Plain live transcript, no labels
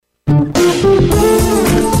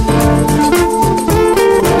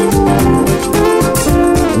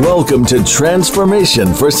Welcome to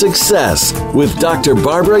Transformation for Success with Dr.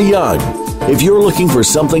 Barbara Young. If you're looking for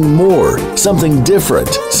something more, something different,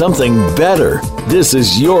 something better, this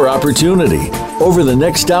is your opportunity. Over the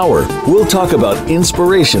next hour, we'll talk about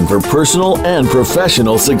inspiration for personal and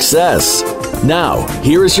professional success. Now,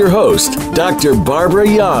 here is your host, Dr. Barbara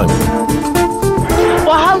Young.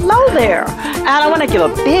 Well, hello there. And I want to give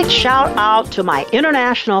a big shout out to my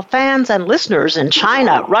international fans and listeners in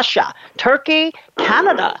China, Russia, Turkey,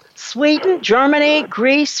 Canada, Sweden, Germany,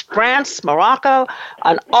 Greece, France, Morocco,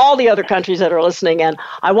 and all the other countries that are listening. And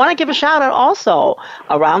I want to give a shout out also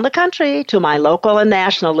around the country to my local and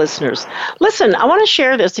national listeners. Listen, I want to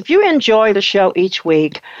share this. If you enjoy the show each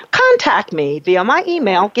week, contact me via my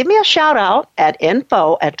email. Give me a shout out at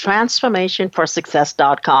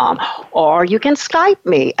info@transformationforsuccess.com. Or you can Skype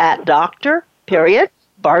me at Dr.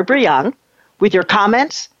 Barbara Young with your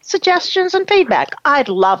comments, suggestions, and feedback. I'd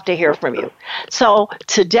love to hear from you. So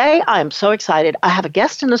today I am so excited. I have a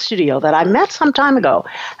guest in the studio that I met some time ago,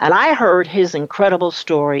 and I heard his incredible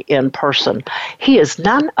story in person. He is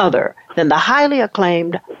none other than the highly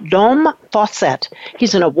acclaimed Dom Fawcett.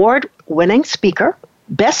 He's an award-winning speaker,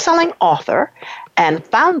 best-selling author, and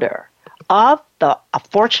founder of a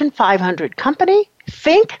Fortune 500 company,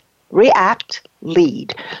 Think, React,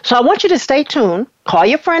 Lead. So I want you to stay tuned. Call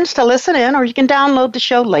your friends to listen in, or you can download the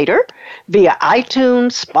show later via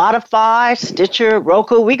iTunes, Spotify, Stitcher,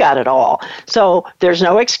 Roku. We got it all. So there's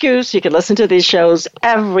no excuse. You can listen to these shows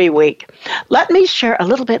every week. Let me share a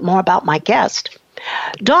little bit more about my guest.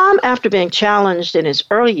 Dom, after being challenged in his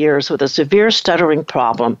early years with a severe stuttering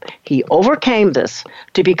problem, he overcame this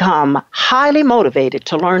to become highly motivated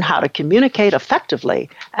to learn how to communicate effectively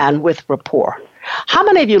and with rapport. How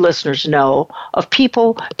many of you listeners know of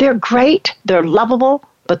people, they're great, they're lovable,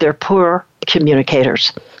 but they're poor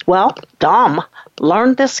communicators? Well, Dom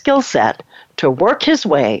learned this skill set to work his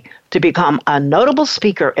way to become a notable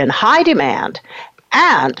speaker in high demand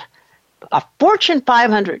and a Fortune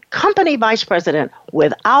 500 company vice president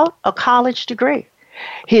without a college degree.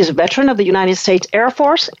 He is a veteran of the United States Air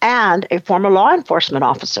Force and a former law enforcement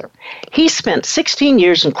officer. He spent 16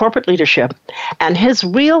 years in corporate leadership, and his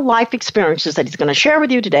real-life experiences that he's going to share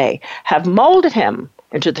with you today have molded him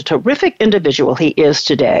into the terrific individual he is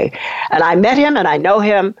today. And I met him, and I know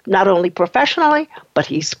him not only professionally, but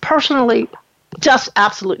he's personally just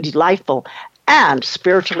absolutely delightful and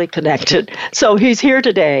spiritually connected. So he's here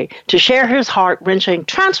today to share his heart-wrenching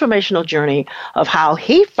transformational journey of how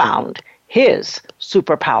he found his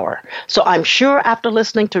superpower. So I'm sure after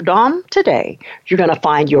listening to Dom today, you're going to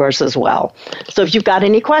find yours as well. So if you've got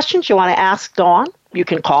any questions you want to ask Dom, you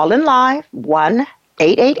can call in live,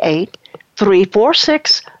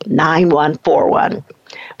 1-888-346-9141.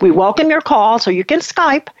 We welcome your call, so you can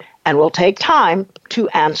Skype, and we'll take time to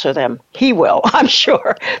answer them. He will, I'm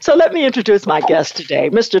sure. So let me introduce my guest today,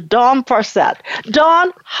 Mr. Dom Fawcett.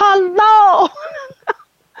 Don, hello.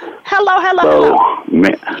 Hello.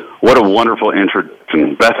 Man, what a wonderful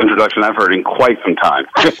introduction. Best introduction I've heard in quite some time.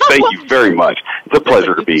 Thank you very much. It's a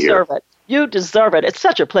pleasure to be here. You deserve it. It's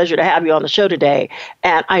such a pleasure to have you on the show today.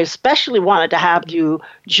 And I especially wanted to have you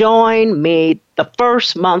join me the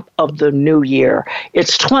first month of the new year.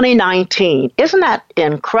 It's 2019. Isn't that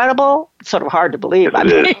incredible? It's sort of hard to believe. Yes,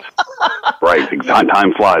 it is. Right.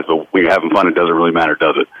 Time flies, but when you're having fun, it doesn't really matter,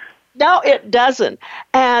 does it? No, it doesn't.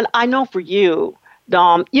 And I know for you,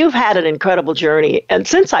 Dom, you've had an incredible journey. And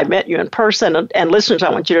since I met you in person, and listeners, I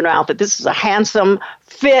want you to know that this is a handsome,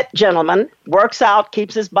 fit gentleman, works out,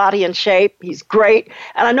 keeps his body in shape. He's great.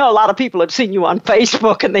 And I know a lot of people have seen you on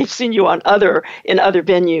Facebook and they've seen you in other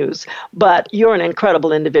venues. But you're an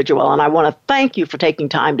incredible individual. And I want to thank you for taking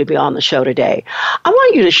time to be on the show today. I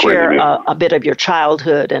want you to share a bit of your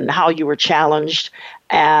childhood and how you were challenged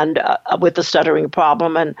and with the stuttering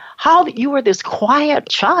problem, and how you were this quiet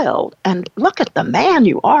child, and look at the man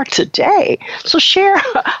you are today. So share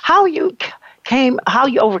how you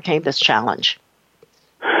overcame this challenge.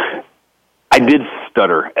 I did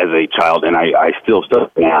stutter as a child, and I still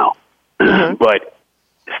stutter now. Mm-hmm. But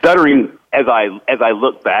stuttering, as I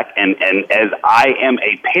look back, and as I am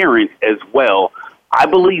a parent as well, I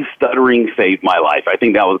believe stuttering saved my life. I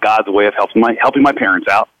think that was God's way of helping my parents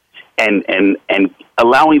out. And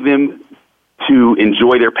allowing them to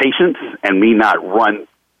enjoy their patience and me not run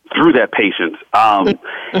through that patience.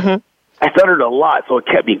 Mm-hmm. I stuttered a lot, so it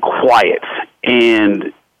kept me quiet.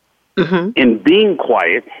 And in being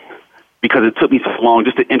quiet, because it took me so long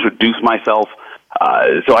just to introduce myself,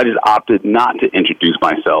 so I just opted not to introduce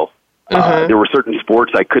myself. There were certain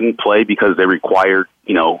sports I couldn't play because they required,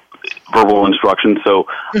 verbal instruction. So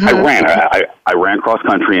I ran. I ran cross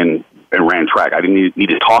country and ran track. I didn't need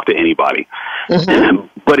to talk to anybody.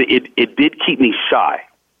 But it did keep me shy.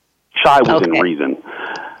 Shy within reason.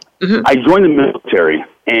 I joined the military,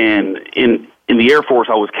 and in the Air Force,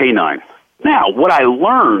 I was K-9. Now, what I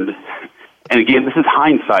learned, and again, this is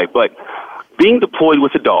hindsight, but being deployed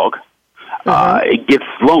with a dog, it gets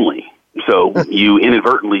lonely. So you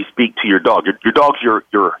inadvertently speak to your dog. Your dog's your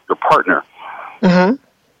partner.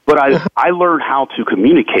 But I learned how to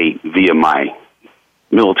communicate via my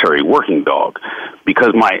military working dog,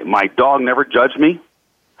 because my dog never judged me.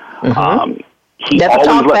 He never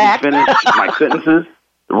always let back. me finish my sentences,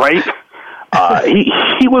 right?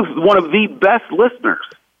 He was one of the best listeners.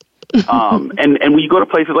 And when you go to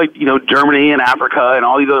places like, Germany and Africa and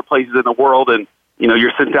all these other places in the world, and,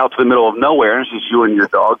 you're sent out to the middle of nowhere, and it's just you and your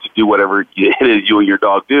dog to do whatever it is you and your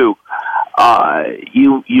dog do,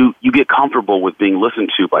 you get comfortable with being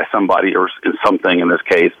listened to by somebody, or in something in this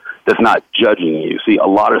case, that's not judging you. See, a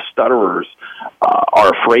lot of stutterers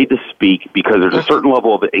are afraid to speak because there's a certain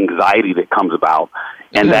level of anxiety that comes about,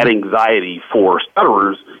 and that anxiety for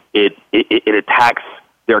stutterers, it attacks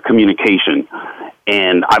their communication.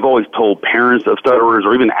 And I've always told parents of stutterers,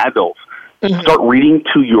 or even adults, start reading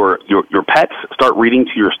to your pets, start reading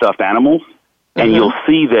to your stuffed animals, and you'll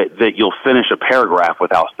see that you'll finish a paragraph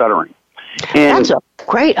without stuttering. And that's a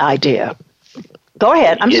great idea. Go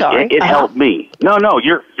ahead. I'm sorry. It helped me. No,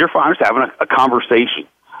 you're fine. I'm just having a conversation.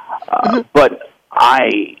 But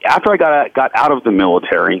after I got out of the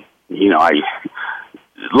military, I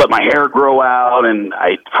let my hair grow out, and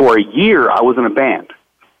for a year I was in a band.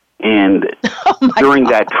 And during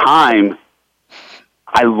that time,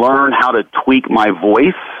 I learned how to tweak my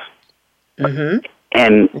voice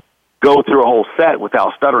and go through a whole set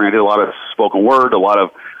without stuttering. I did a lot of spoken word,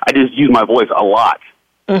 I just used my voice a lot.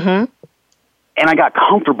 And I got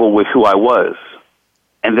comfortable with who I was.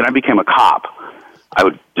 And then I became a cop.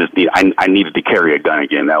 I needed to carry a gun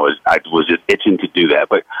again. I was just itching to do that.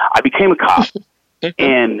 But I became a cop.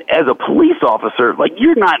 And as a police officer,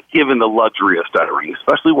 you're not given the luxury of stuttering,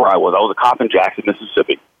 especially where I was. I was a cop in Jackson,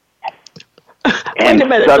 Mississippi. And wait a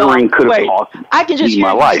minute, stuttering could have cost I can just me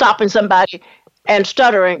my life. Stopping somebody and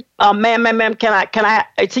stuttering. Ma'am, can I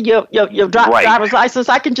see your driver's license?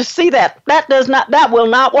 I can just see that. That will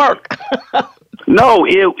not work. No,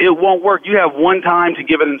 it won't work. You have one time to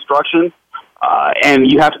give an instruction,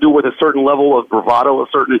 and you have to do it with a certain level of bravado, a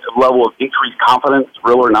certain level of increased confidence,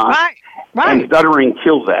 real or not. Right. And stuttering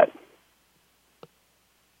kills that.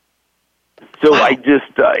 So I just,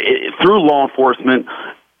 through law enforcement,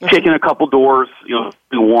 kicking a couple doors,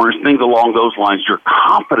 warrants, things along those lines, your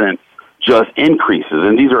confidence just increases.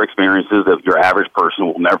 And these are experiences that your average person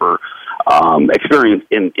will never experience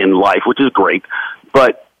in life, which is great.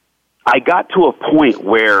 But I got to a point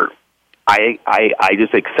where I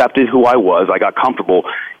just accepted who I was. I got comfortable.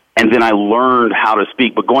 And then I learned how to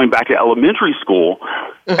speak. But going back to elementary school,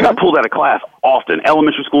 I got pulled out of class often.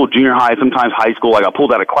 Elementary school, junior high, sometimes high school, I got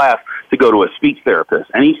pulled out of class to go to a speech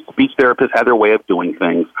therapist. And each speech therapist had their way of doing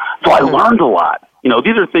things. So I learned a lot.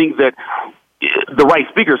 These are things that the right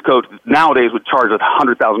speakers coach nowadays would charge us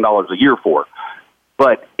 $100,000 a year for.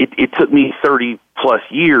 But it took me 30-plus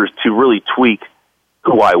years to really tweak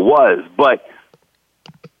who I was. But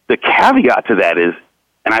the caveat to that is,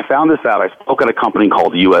 and I found this out, I spoke at a company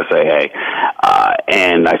called USAA,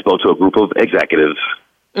 and I spoke to a group of executives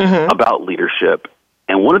about leadership.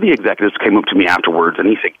 And one of the executives came up to me afterwards, and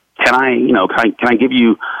he said, "Can I give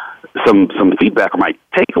you some feedback or my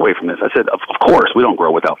takeaway from this?" I said, "Of course, we don't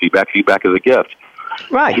grow without feedback. Feedback is a gift."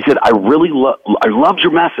 Right. He said, "I loved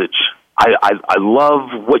your message. I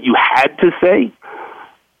love what you had to say."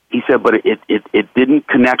 He said, "But it didn't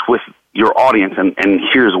connect with your audience, and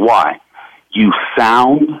here's why. You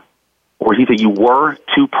sound," or he said, "you were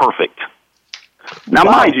too perfect." Now,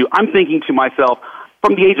 mind you, I'm thinking to myself,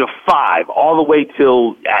 from the age of 5 all the way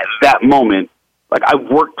till at that moment, I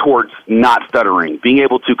worked towards not stuttering, being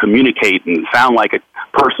able to communicate and sound like a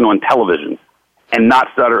person on television, and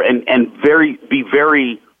not stutter, and be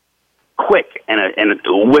very quick and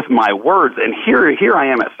with my words. And here I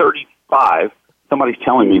am at 35. Somebody's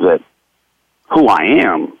telling me that who I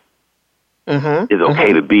am is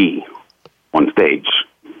okay to be on stage.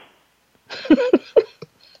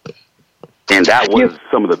 And that was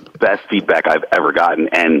some of the best feedback I've ever gotten.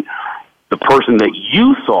 And the person that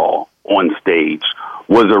you saw on stage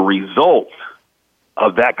was a result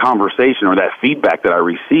of that conversation or that feedback that I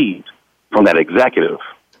received from that executive.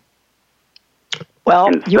 Well,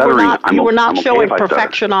 you were not showing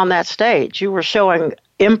perfection on that stage. You were showing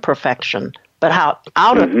imperfection, but how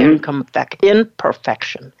out of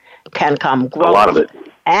imperfection can come growth. A lot of it.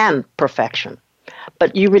 and perfection.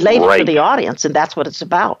 But you relate it to the audience, and that's what it's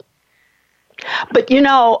about. But,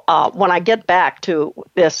 when I get back to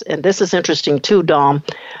this, and this is interesting too, Dom,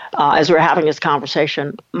 as we're having this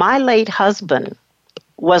conversation, my late husband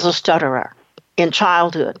was a stutterer in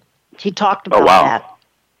childhood. He talked about that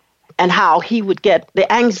and how he would get,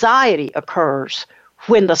 the anxiety occurs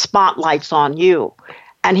when the spotlight's on you.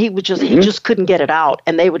 And he just couldn't get it out.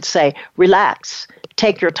 And they would say, relax,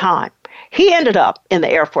 take your time. He ended up in the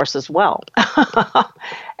Air Force as well.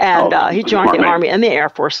 And he joined the Army and the Air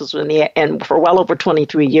Forces and for well over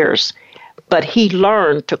 23 years. But he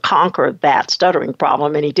learned to conquer that stuttering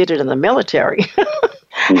problem, and he did it in the military.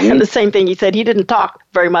 And the same thing, he said he didn't talk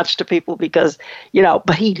very much to people because,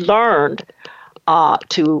 but he learned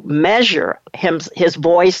to measure his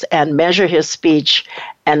voice and measure his speech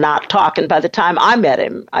and not talk. And by the time I met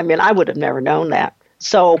him, I would have never known that.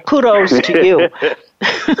 So kudos to you.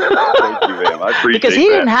 Thank you, ma'am. I appreciate because he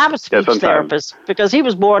didn't have a speech therapist because he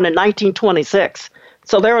was born in 1926.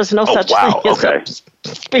 So there was no such thing as a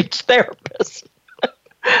speech therapist.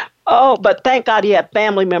 But thank God he had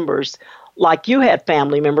family members like you had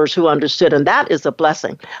family members who understood, and that is a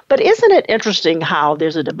blessing. But isn't it interesting how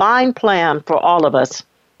there's a divine plan for all of us,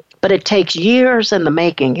 but it takes years in the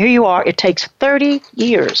making. Here you are, it takes 30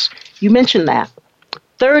 years. You mentioned that.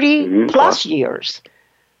 30 plus years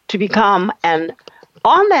to become, and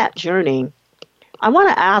on that journey, I want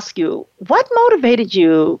to ask you, what motivated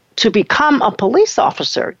you to become a police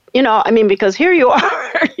officer? Because here you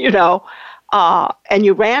are, and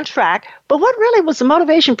you ran track, but what really was the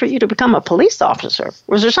motivation for you to become a police officer?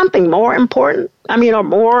 Was there something more important, or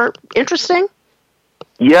more interesting?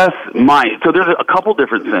 Yes, so there's a couple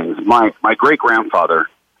different things. My great-grandfather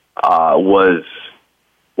was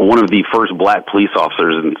one of the first black police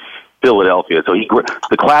officers in Philadelphia. So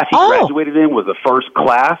the class he graduated in was the first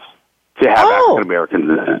class to have African Americans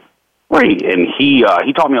in it. Right, and he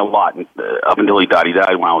taught me a lot up until he died. He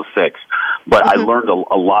died when I was 6, but I learned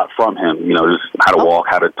a lot from him. Just how to walk,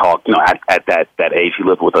 how to talk. At that age, he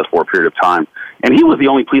lived with us for a period of time, and he was the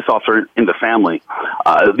only police officer in the family.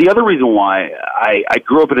 The other reason why I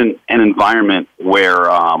grew up in an environment where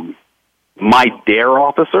my DARE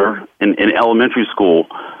officer in elementary school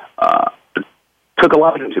took a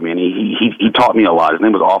lot to me, and he taught me a lot. His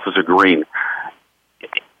name was Officer Green,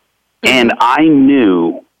 and I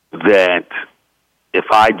knew that if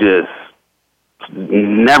I just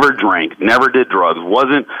never drank, never did drugs,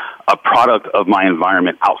 wasn't a product of my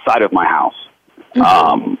environment outside of my house,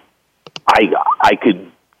 I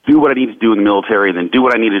could do what I needed to do in the military and then do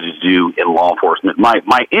what I needed to do in law enforcement.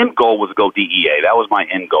 My end goal was to go DEA. That was my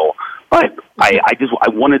end goal. But I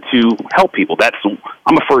wanted to help people.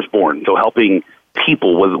 I'm a firstborn, so helping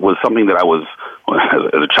people was something that I was,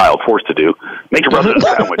 as a child, forced to do. Make your brother a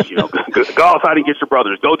sandwich, go outside and get your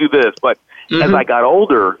brothers, go do this. But as I got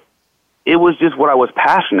older, it was just what I was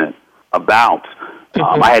passionate about.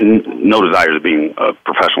 I had no desire to being a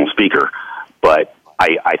professional speaker, but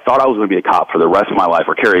I thought I was going to be a cop for the rest of my life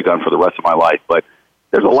or carry a gun for the rest of my life. But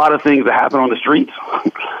there's a lot of things that happen on the streets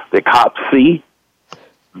that cops see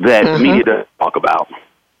that media doesn't talk about.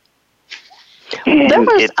 And there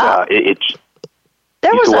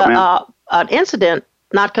was an incident,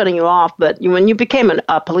 not cutting you off, but when you became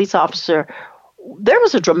a police officer, there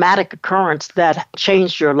was a dramatic occurrence that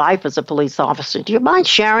changed your life as a police officer. Do you mind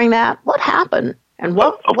sharing that? What happened? And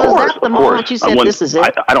what was that the moment you said, this is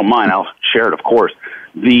it? I don't mind. I'll share it, of course.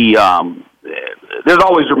 There's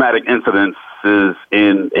always dramatic incidences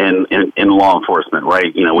in law enforcement,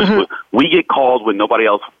 right? We get called when nobody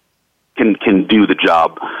else can do the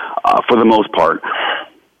job for the most part.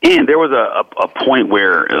 And there was a point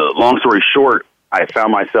where, long story short, I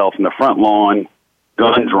found myself in the front lawn,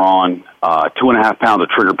 gun drawn, 2.5 pounds of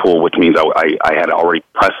trigger pull, which means I had already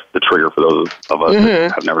pressed the trigger for those of us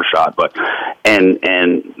that have never shot. And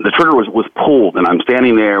the trigger was pulled, and I'm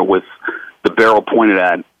standing there with the barrel pointed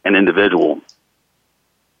at an individual.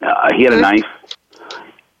 He had a knife,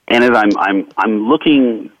 and as I'm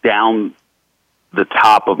looking down the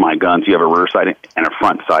top of my gun, so you have a rear sight and a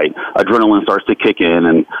front sight, adrenaline starts to kick in,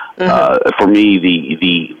 and for me,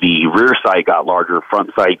 the rear sight got larger,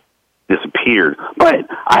 front sight disappeared. But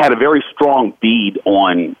I had a very strong bead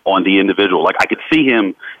on the individual. Like I could see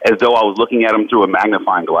him as though I was looking at him through a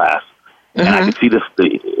magnifying glass. And I could see this,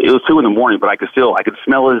 it was 2 a.m, but I could smell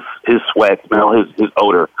his sweat, smell his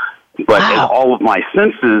odor. But as all of my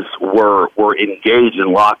senses were engaged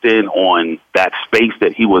and locked in on that space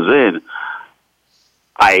that he was in,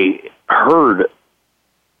 I heard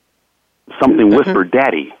something whisper,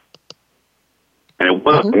 "Daddy." And it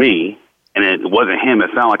wasn't me, and it wasn't him.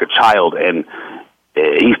 It sounded like a child. And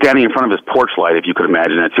he's standing in front of his porch light, if you could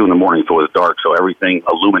imagine, at 2 a.m, so it was dark, so everything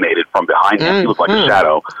illuminated from behind him. He looked like a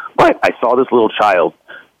shadow. But I saw this little child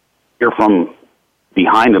here from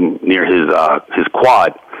behind him near his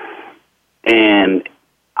quad, and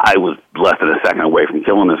I was less than a second away from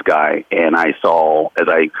killing this guy, and I saw, as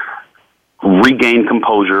I regained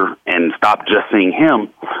composure and stopped just seeing him,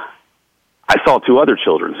 I saw 2 other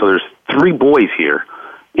children. So there's 3 boys here,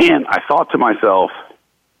 and I thought to myself,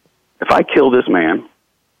 if I kill this man,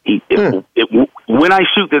 when I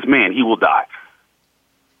shoot this man, he will die.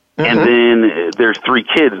 And then there's 3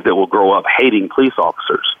 kids that will grow up hating police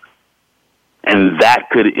officers. And that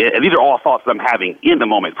and these are all thoughts that I'm having in the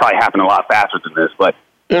moment. It probably happened a lot faster than this, but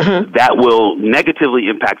that will negatively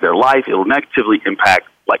impact their life. It will negatively impact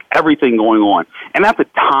like everything going on. And at the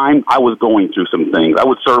time, I was going through some things. I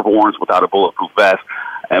would serve warrants without a bulletproof vest,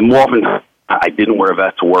 and more often I didn't wear a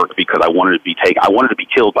vest to work because I wanted to be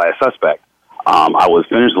killed by a suspect. I was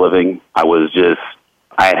finished living. I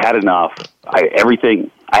had enough. I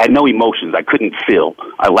had no emotions. I couldn't feel.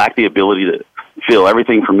 I lacked the ability to feel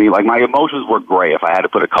everything for me. Like, my emotions were gray if I had to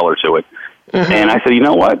put a color to it. And I said, you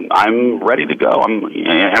know what? I'm ready to go. I'm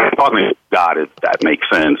talking to God, if that makes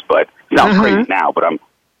sense, but it sounds crazy now, but I'm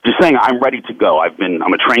just saying I'm ready to go.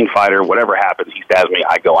 I'm a trained fighter. Whatever happens, he stabs me,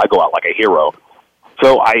 I go out like a hero.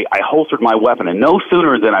 So I holstered my weapon, and no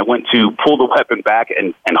sooner than I went to pull the weapon back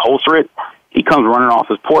and holster it, he comes running off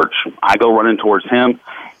his porch. I go running towards him,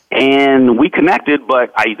 and we connected,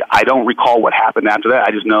 but I don't recall what happened after that.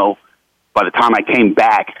 I just know by the time I came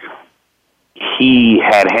back,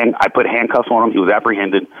 I put handcuffs on him. He was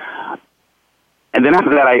apprehended. And then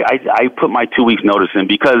after that, I put my 2 weeks notice in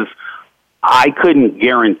because I couldn't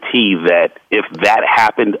guarantee that if that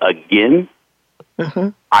happened again,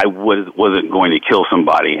 I wasn't going to kill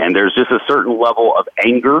somebody. And there's just a certain level of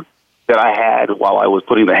anger that I had while I was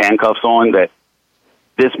putting the handcuffs on, that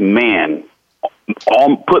this man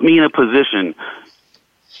put me in a position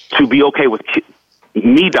to be okay with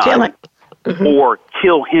me dying or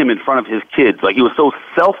kill him in front of his kids. Like, he was so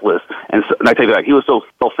selfless, and I take that back, he was so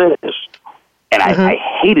selfish. And I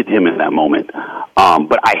hated him in that moment,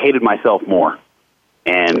 but I hated myself more.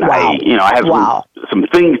 And I had some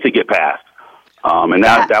things to get past. And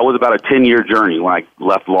that was about a 10-year journey when I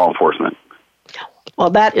left law enforcement.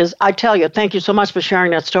 Well, I tell you, thank you so much for sharing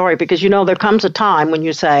that story, because, there comes a time when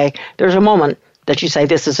there's a moment that you say,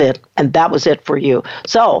 this is it, and that was it for you.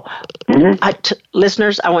 So,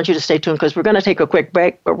 listeners, I want you to stay tuned, because we're going to take a quick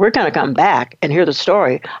break, but we're going to come back and hear the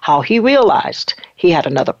story, how he realized he had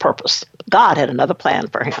another purpose. God had another plan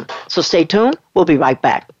for him. So stay tuned. We'll be right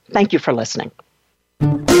back. Thank you for listening.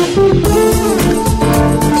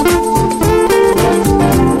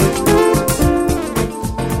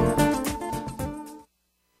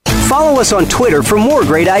 Follow us on Twitter for more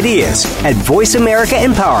great ideas at Voice America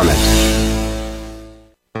Empowerment.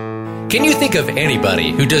 Can you think of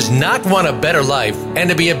anybody who does not want a better life and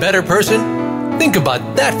to be a better person? Think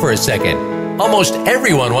about that for a second. Almost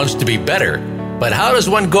everyone wants to be better, but how does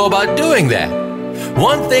one go about doing that?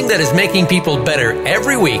 One thing that is making people better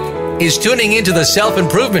every week is tuning into the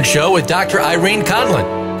Self-Improvement Show with Dr. Irene Conlon.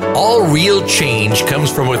 All real change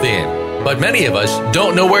comes from within, but many of us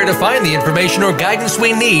don't know where to find the information or guidance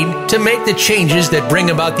we need to make the changes that bring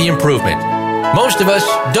about the improvement. Most of us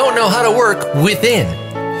don't know how to work within.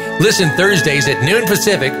 Listen Thursdays at noon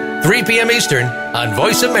Pacific, 3 p.m. Eastern on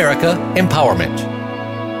Voice America Empowerment.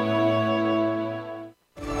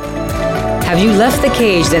 Have you left the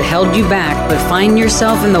cage that held you back but find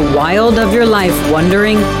yourself in the wild of your life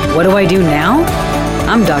wondering, what do I do now?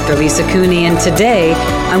 I'm Dr. Lisa Cooney, and today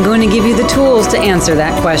I'm going to give you the tools to answer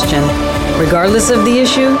that question. Regardless of the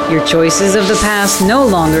issue, your choices of the past no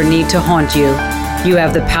longer need to haunt you. You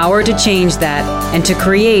have the power to change that and to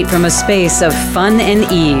create from a space of fun and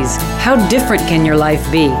ease. How different can your life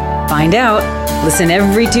be? Find out. Listen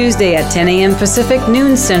every Tuesday at 10 a.m. Pacific,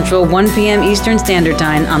 noon Central, 1 p.m. Eastern Standard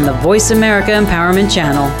Time on the Voice America Empowerment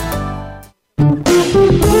Channel.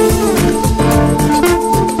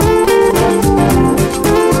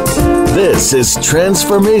 This is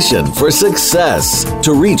Transformation for Success.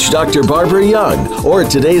 To reach Dr. Barbara Young or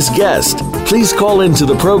today's guest, please call into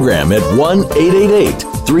the program at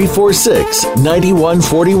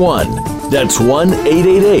 1-888-346-9141. That's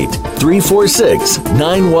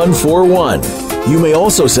 1-888-346-9141. You may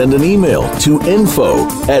also send an email to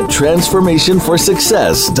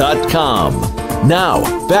info@transformationforsuccess.com.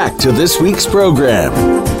 Now, back to this week's program.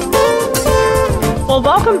 Well,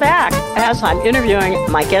 welcome back. As I'm interviewing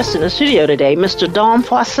my guest in the studio today, Mr. Dom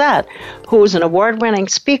Fawcett, who is an award-winning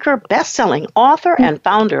speaker, best-selling author, and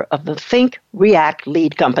founder of the Think React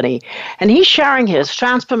Lead Company. And he's sharing his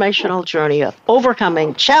transformational journey of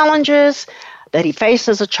overcoming challenges that he faced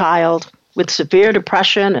as a child with severe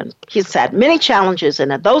depression. And he's had many challenges.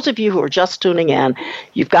 And those of you who are just tuning in,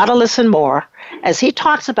 you've got to listen more as he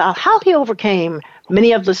talks about how he overcame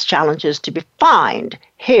many of those challenges to find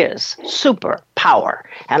his superpower.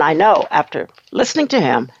 And I know after listening to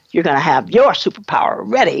him, you're going to have your superpower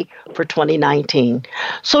ready for 2019.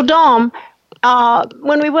 So, Dom,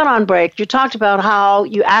 when we went on break, you talked about how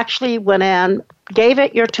you actually went in, gave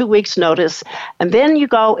it your 2 weeks notice, and then you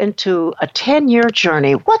go into a 10-year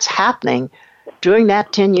journey. What's happening during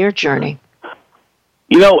that 10-year journey?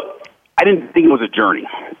 You know, I didn't think it was a journey.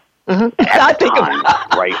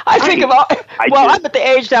 Mm-hmm. Right. I'm at the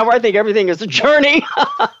age now where I think everything is a journey.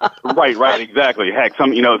 Right, exactly. Heck,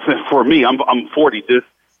 for me, I'm 40. Just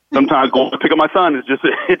sometimes going to pick up my son is just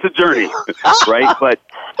it's a journey, right? But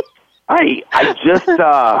I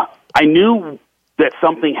knew that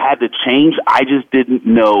something had to change. I just didn't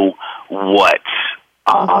know what.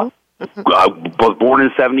 I was born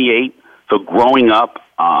in '78, so growing up,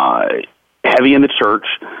 heavy in the church,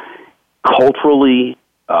 culturally.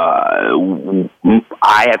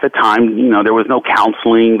 At the time, there was no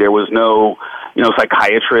counseling, there was no,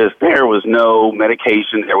 psychiatrist, there was no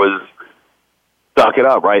medication, there was, suck it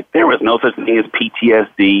up, right? There was no such thing as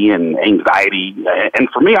PTSD and anxiety. And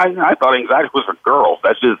for me, I thought anxiety was for girls.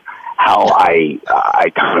 That's just how I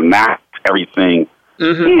kind of mapped everything.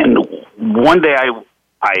 Mm-hmm. And one day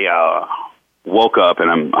I woke up,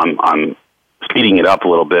 and I'm speeding it up a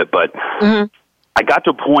little bit, but I got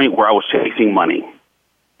to a point where I was chasing money.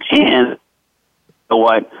 And you know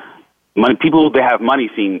what? People that have money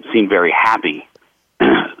seem very happy.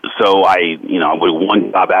 So I would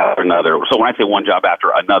one job after another. So when I say one job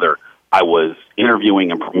after another, I was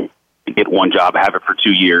interviewing and get one job, have it for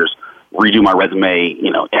 2 years, redo my resume,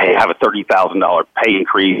 hey, have a $30,000 pay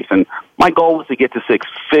increase. And my goal was to get to six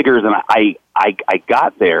figures, and I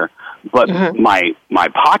got there. But my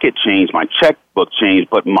pocket changed, my checkbook changed,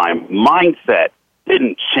 but my mindset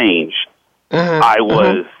didn't change. I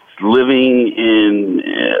was living in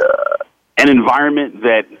an environment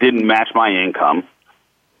that didn't match my income,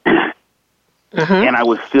 and I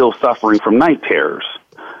was still suffering from night terrors.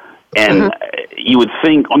 And you would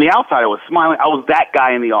think, on the outside, I was smiling. I was that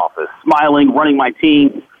guy in the office, smiling, running my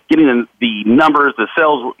team, getting the numbers,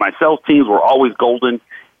 my sales teams were always golden,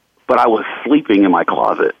 but I was sleeping in my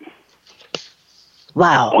closet.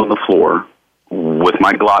 Wow. On the floor with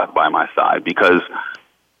my Glock by my side, because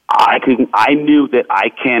I knew that I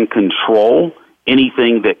can control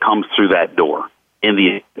anything that comes through that door. In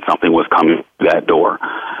the end, something was coming through that door.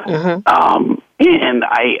 And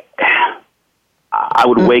I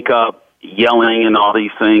would wake up yelling and all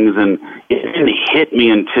these things, and it didn't hit me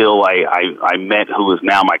until I met who's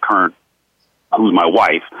my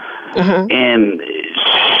wife. And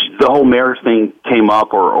the whole marriage thing came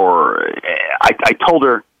up, or I told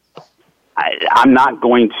her, I'm not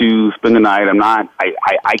going to spend the night.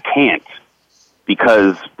 I can't,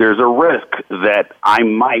 because there's a risk that I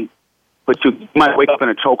might wake up in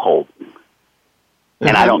a chokehold,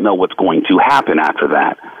 and I don't know what's going to happen after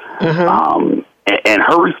that. And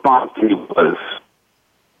her response to me was,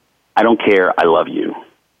 I don't care, I love you.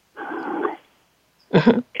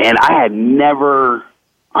 And I had never,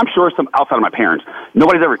 I'm sure some outside of my parents,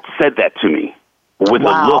 nobody's ever said that to me. With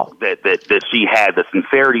the look that she had, the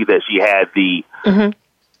sincerity that she had,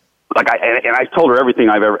 I told her everything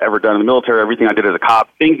I've ever done in the military, everything I did as a cop,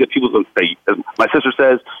 things that people would say. My sister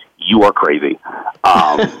says, "You are crazy,"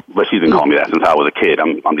 but she's been calling me that since I was a kid.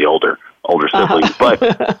 I'm the older sibling, but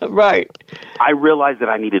right. I realized that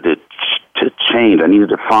I needed to change. I needed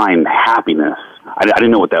to find happiness. I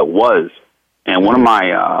didn't know what that was. And one of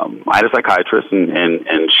my, I had a psychiatrist, and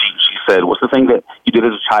she said, "What's the thing that you did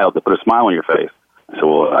as a child that put a smile on your face?" I said,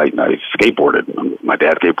 "Well, I skateboarded. My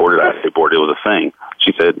dad skateboarded. I skateboarded. It was a thing."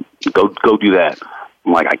 She said, "Go do that."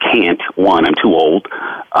 I'm like, "I can't. One, I'm too old.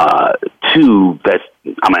 Two,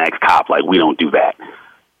 I'm an ex-cop. Like, we don't do that."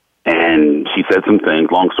 And she said some things.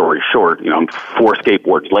 Long story short, I'm 4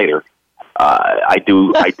 skateboards later. I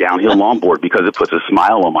downhill longboard because it puts a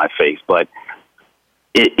smile on my face. But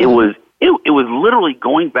it was literally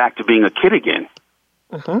going back to being a kid again,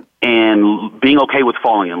 and being okay with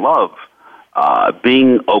falling in love.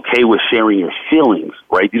 Being okay with sharing your feelings,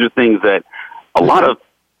 right? These are things that a lot of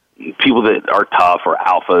people that are tough or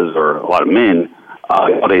alphas, or a lot of men,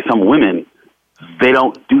 some women, they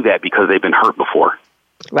don't do that because they've been hurt before.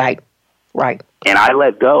 Right. And I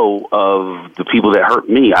let go of the people that hurt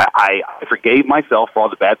me. I forgave myself for all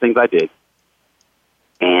the bad things I did.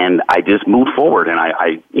 And I just moved forward. And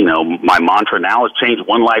I my mantra now is change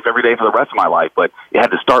one life every day for the rest of my life. But it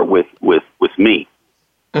had to start with me.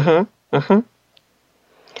 Mm-hmm. Mm-hmm.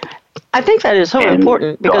 I think that is so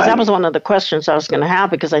important, because that was one of the questions I was going to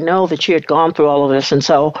have, because I know that you had gone through all of this. And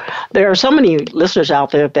so there are so many listeners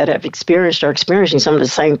out there that have experienced or experiencing some of the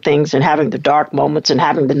same things, and having the dark moments and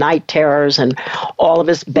having the night terrors and all of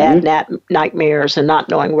this bad nightmares and not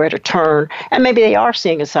knowing where to turn. And maybe they are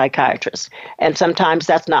seeing a psychiatrist. And sometimes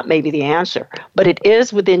that's not maybe the answer, but it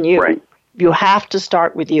is within you. Right. You have to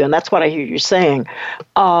start with you, and that's what I hear you saying.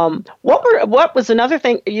 What was another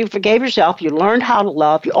thing? You forgave yourself. You learned how to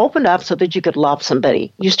love. You opened up so that you could love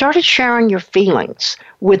somebody. You started sharing your feelings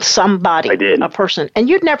with somebody, I did. a person, and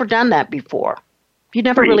you'd never done that before. You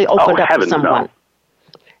never really opened up to someone.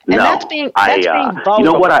 No. And that's being vulnerable. You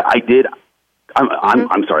know what I did?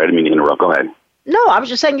 I'm sorry, I didn't mean to interrupt. Go ahead. No, I was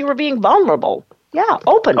just saying you were being vulnerable. Yeah,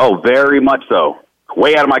 open. Oh, very much so.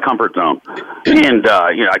 Way out of my comfort zone. And,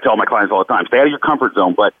 I tell my clients all the time, stay out of your comfort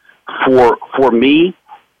zone. But for me,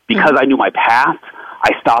 because I knew my past,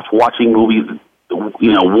 I stopped watching movies,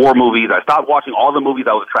 war movies. I stopped watching all the movies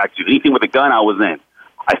I was attracted to. Anything with a gun, I was in.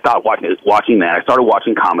 I stopped watching that. I started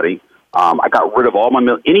watching comedy. I got rid of all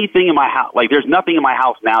anything in my house. Like, there's nothing in my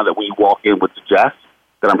house now that when you walk in would suggest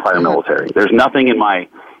that I'm prior military. There's nothing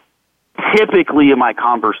typically in my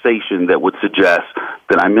conversation that would suggest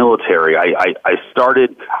that I'm military. I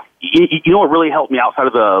started, what really helped me outside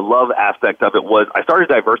of the love aspect of it was I started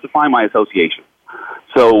diversifying my associations.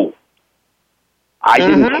 So I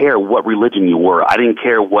didn't care what religion you were. I didn't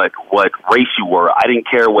care what race you were. I didn't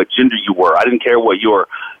care what gender you were. I didn't care what your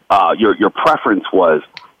preference was.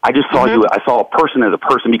 I just saw you. I saw a person as a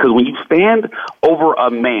person, because when you stand over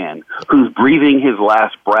a man who's breathing his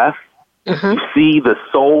last breath, you see the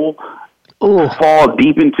soul fall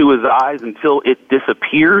deep into his eyes until it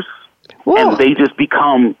disappears, and they just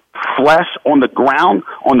become flesh on the ground,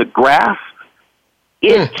 on the grass.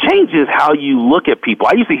 It changes how you look at people.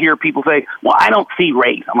 I used to hear people say, well, I don't see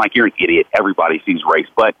race. I'm like, you're an idiot. Everybody sees race.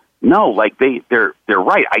 But no, like they're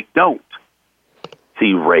right. I don't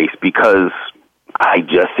see race, because I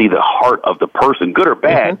just see the heart of the person, good or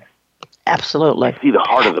bad. Absolutely. I see the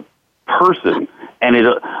heart of the person. And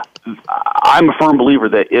I'm a firm believer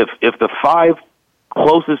that if the 5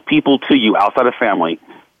 closest people to you outside of family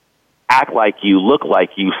act like you, look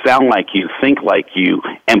like you, sound like you, think like you,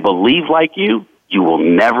 and believe like you, you will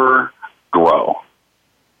never grow.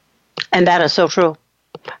 And that is so true.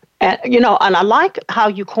 And, and I like how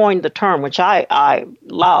you coined the term, which I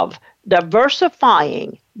love,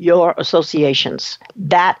 diversifying your associations.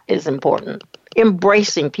 That is important.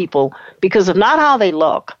 Embracing people because of not how they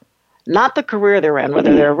look, not the career they're in,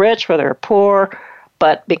 whether they're rich, whether they're poor,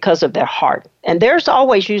 but because of their heart. And there's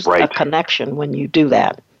always usually a connection when you do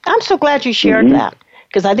that. I'm so glad you shared that,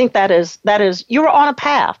 because I think that is you're on a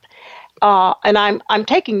path. And I'm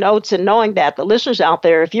taking notes, and knowing that the listeners out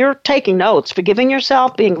there, if you're taking notes, forgiving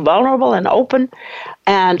yourself, being vulnerable and open,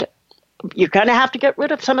 and you're going to have to get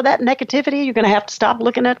rid of some of that negativity. You're going to have to stop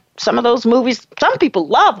looking at some of those movies. Some people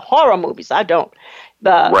love horror movies. I don't.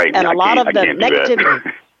 And a lot of the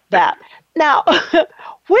negativity. That. Now,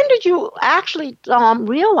 when did you actually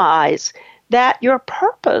realize that your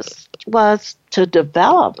purpose was to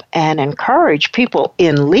develop and encourage people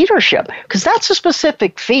in leadership? Because that's a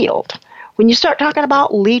specific field. When you start talking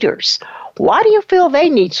about leaders, why do you feel they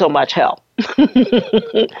need so much help?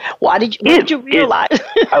 Why did you realize?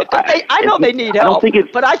 I know they need help,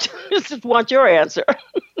 but I just want your answer.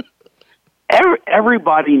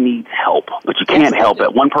 Everybody needs help, but you can't help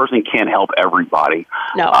it. One person can't help everybody.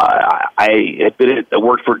 No. I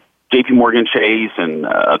worked for J.P. Morgan Chase and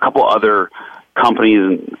a couple other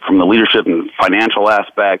companies from the leadership and financial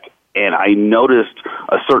aspect, and I noticed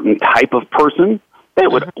a certain type of person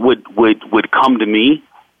that would come to me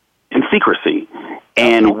in secrecy.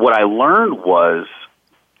 And what I learned was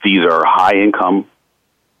these are high-income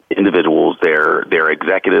individuals. They're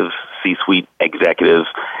executives, C-suite executives,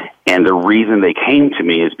 and the reason they came to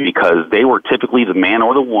me is because they were typically the man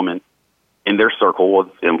or the woman in their circle of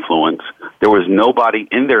influence. There was nobody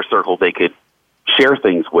in their circle they could share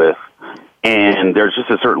things with, and there's just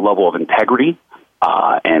a certain level of integrity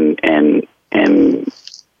and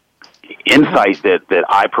insight that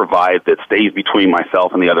I provide that stays between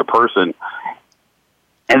myself and the other person.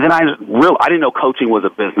 And then I didn't know coaching was a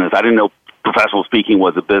business. I didn't know professional speaking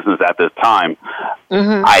was a business at this time.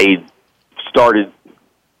 I started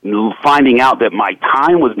finding out that my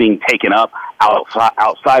time was being taken up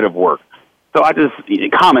outside of work. So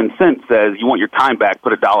common sense says, you want your time back,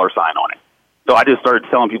 put a $sign on it. So I just started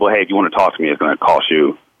telling people, hey, if you want to talk to me, it's going to cost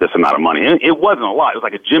you this amount of money. And it wasn't a lot. It was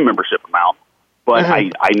like a gym membership amount. But I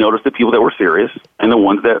noticed the people that were serious and the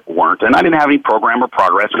ones that weren't. And I didn't have any program or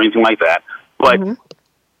progress or anything like that. But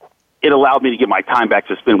it allowed me to get my time back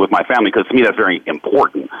to spend with my family, because to me that's very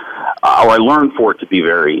important. Or I learned for it to be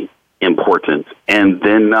very important. And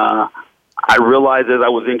then I realized as I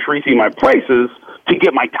was increasing my prices to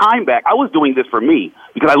get my time back, I was doing this for me,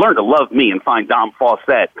 because I learned to love me and find Dom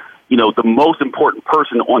Fawcett, the most important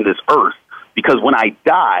person on this earth. Because when I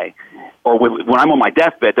die, or when I'm on my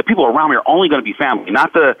deathbed, the people around me are only going to be family,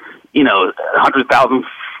 not the 100,000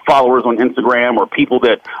 followers on Instagram or people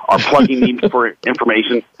that are plugging me for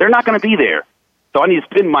information. They're not going to be there. So I need to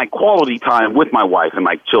spend my quality time with my wife and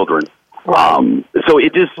my children. Right. So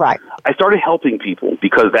it just, I started helping people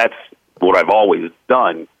because that's what I've always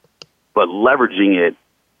done, but leveraging it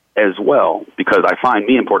as well, because I find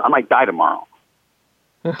me important. I might die tomorrow.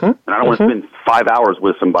 And I don't want to spend 5 hours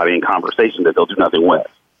with somebody in conversation that they'll do nothing with.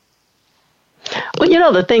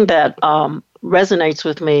 Well, the thing that resonates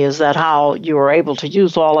with me is that how you were able to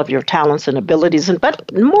use all of your talents and abilities,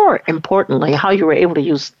 but more importantly, how you were able to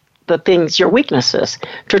use the things, your weaknesses,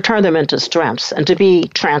 to turn them into strengths and to be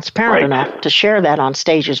transparent enough to share that on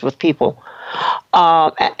stages with people.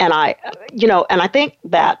 And I think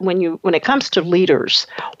that when it comes to leaders,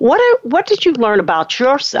 what did you learn about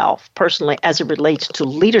yourself personally as it relates to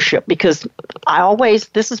leadership? Because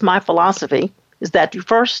this is my philosophy, is that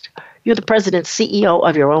you're the president, CEO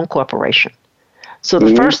of your own corporation. So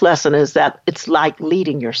the first lesson is that it's like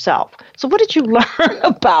leading yourself. So what did you learn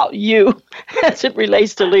about you as it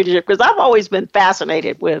relates to leadership? Because I've always been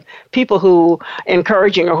fascinated with people who are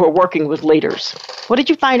encouraging or who are working with leaders. What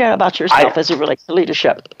did you find out about yourself as it relates to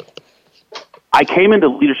leadership? I came into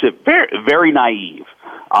leadership very, very naive.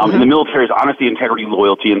 In the military is honesty, integrity,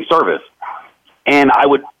 loyalty, and service. And I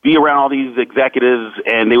would be around all these executives,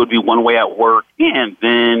 and they would be one way at work, and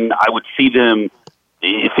then I would see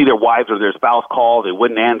their wives or their spouse call, they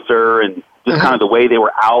wouldn't answer, and just kind of the way they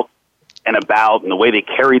were out and about and the way they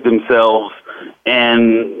carried themselves.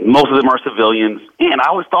 And most of them are civilians. And I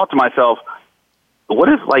always thought to myself,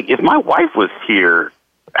 if my wife was here,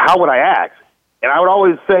 how would I act? And I would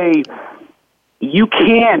always say,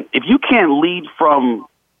 if you can't lead from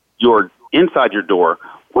inside your door,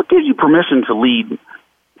 what gives you permission to lead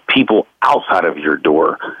people outside of your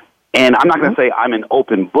door? And I'm not going to say I'm an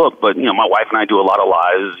open book, but, my wife and I do a lot of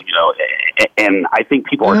lives, and I think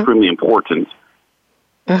people are extremely important.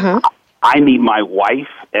 I need my wife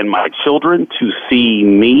and my children to see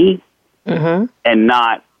me and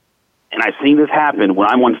I've seen this happen when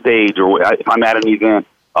I'm on stage or if I'm at an event,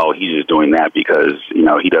 he's just doing that because,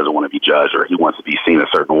 he doesn't want to be judged or he wants to be seen a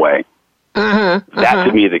certain way. That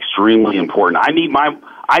to me is extremely important. I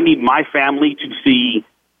need my family to see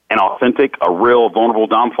an authentic, a real, vulnerable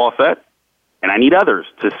Dom Fawcett, and I need others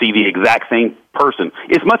to see the exact same person.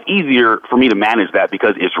 It's much easier for me to manage that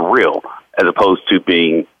because it's real as opposed to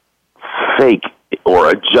being fake or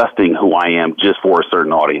adjusting who I am just for a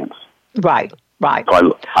certain audience. Right.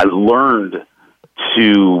 So I learned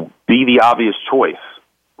to be the obvious choice,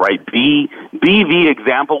 right? Be the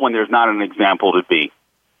example when there's not an example to be.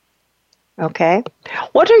 Okay.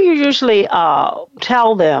 What do you usually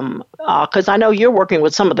tell them? Because I know you're working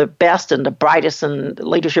with some of the best and the brightest in the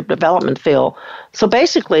leadership development field. So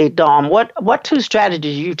basically, Dom, what two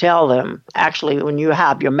strategies do you tell them actually when you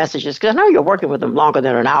have your messages? Because I know you're working with them longer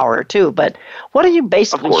than an hour or two, but what do you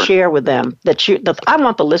basically share with them that I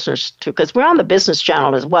want the listeners to? Because we're on the Business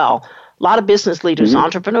Channel as well. A lot of business leaders,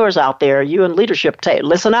 entrepreneurs out there. You in leadership,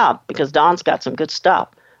 listen up because Don's got some good stuff.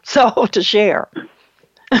 So to share.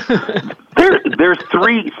 There's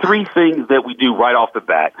three things that we do right off the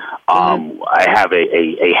bat. I have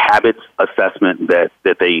a habits assessment that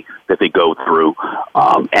they go through,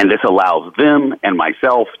 and this allows them and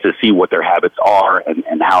myself to see what their habits are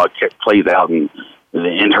and how it plays out in the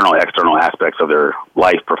internal and external aspects of their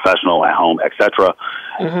life, professional, at home, etc.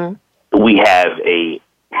 We have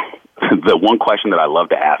the one question that I love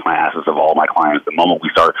to ask my asses of all my clients the moment we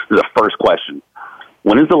start is the first question: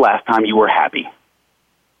 when is the last time you were happy?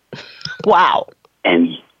 Wow. And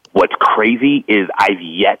what's crazy is I've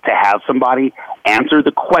yet to have somebody answer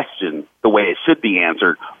the question the way it should be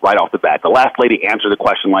answered right off the bat. The last lady answered the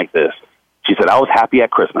question like this. She said, I was happy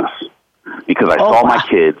at Christmas because I saw my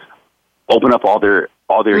kids open up all their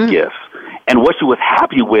gifts. And what she was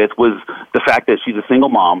happy with was the fact that she's a single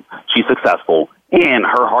mom, she's successful, and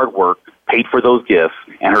her hard work paid for those gifts,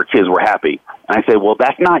 and her kids were happy. And I said, well,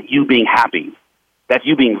 that's not you being happy. That's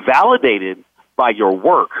you being validated by your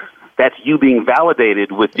work. That's you being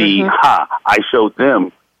validated with the, I showed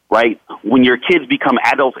them right? When your kids become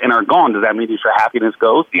adults and are gone, does that mean that your happiness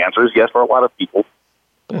goes? The answer is yes for a lot of people.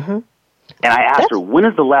 Mm-hmm. And I asked her, when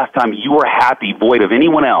is the last time you were happy, void of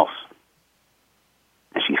anyone else?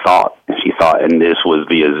 And she saw it, and this was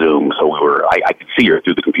via Zoom, so I could see her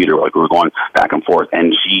through the computer, like we were going back and forth,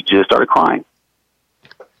 and she just started crying.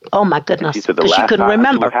 Oh, my goodness. And she said the last last couldn't time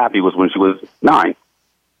remember. she was happy was when she was 9.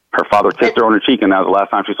 Her father kissed her on her cheek, and that was the last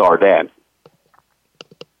time she saw her dad.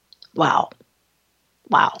 Wow.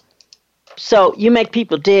 So you make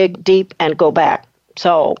people dig deep and go back.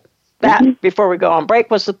 So that, before we go on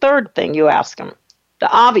break, was the third thing you asked them.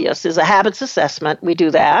 The obvious is a habits assessment. We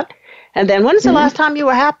do that. And then, when is the last time you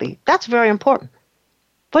were happy? That's very important.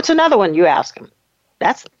 What's another one you ask them?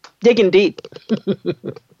 That's digging deep.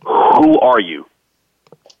 Who are you?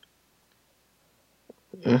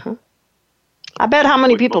 Mm-hmm. I bet how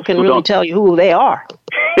many people can really tell you who they are.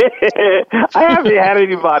 I haven't had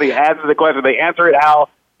anybody answer the question. They answer it how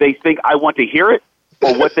they think I want to hear it,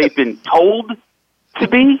 or what they've been told to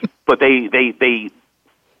be, but they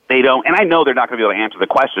don't. And I know they're not going to be able to answer the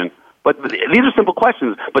question. But these are simple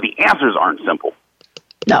questions, but the answers aren't simple.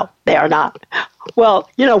 No, they are not. Well,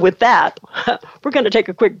 with that, we're going to take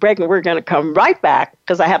a quick break, and we're going to come right back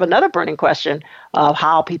because I have another burning question of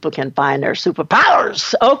how people can find their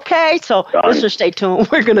superpowers. Okay, so listeners, stay tuned.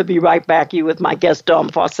 We're going to be right back. You with my guest, Dawn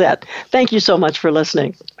Fawcett. Thank you so much for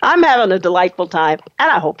listening. I'm having a delightful time, and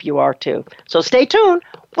I hope you are too. So stay tuned.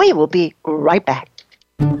 We will be right back.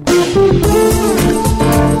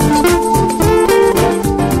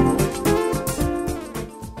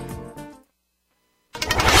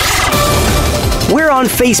 We're on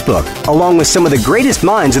Facebook, along with some of the greatest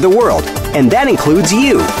minds of the world, and that includes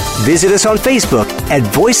you. Visit us on Facebook at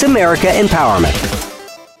Voice America Empowerment.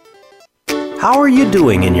 How are you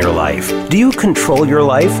doing in your life? Do you control your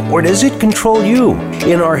life, or does it control you?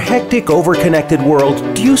 In our hectic, overconnected world,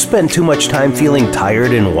 do you spend too much time feeling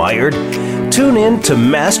tired and wired? Tune in to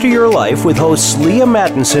Master Your Life with hosts Leah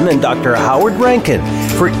Mattinson and Dr. Howard Rankin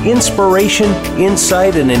for inspiration,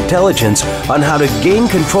 insight, and intelligence on how to gain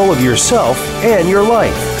control of yourself and your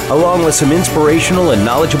life. Along with some inspirational and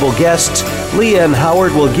knowledgeable guests, Leah and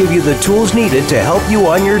Howard will give you the tools needed to help you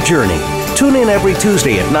on your journey. Tune in every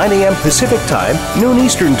Tuesday at 9 a.m. Pacific Time, noon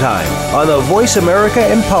Eastern Time on the Voice America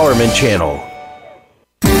Empowerment Channel.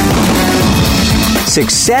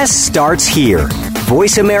 Success starts here.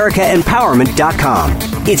 VoiceAmericaEmpowerment.com.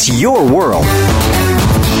 It's your world.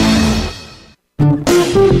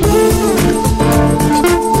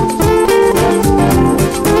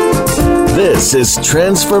 This is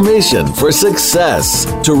Transformation for Success.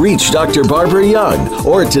 To reach Dr. Barbara Young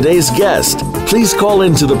or today's guest, please call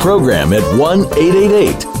into the program at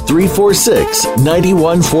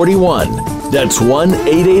 1-888-346-9141. That's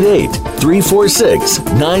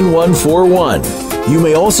 1-888-346-9141. You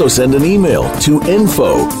may also send an email to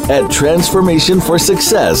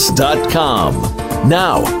info@transformationforsuccess.com.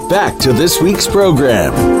 Now, back to this week's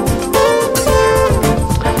program.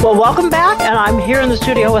 Well, welcome back, and I'm here in the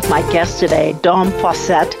studio with my guest today, Dawn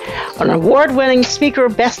Fawcett, an award-winning speaker,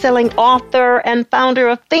 best-selling author, and founder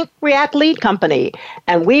of Think, React, Lead Company.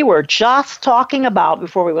 And we were just talking about,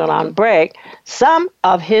 before we went on break, some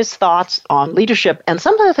of his thoughts on leadership and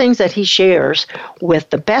some of the things that he shares with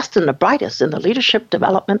the best and the brightest in the leadership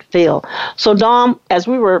development field. So, Dawn, as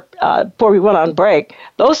we were, before we went on break,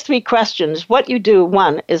 those three questions, what you do,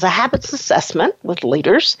 one, is a habits assessment with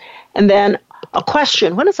leaders, and then a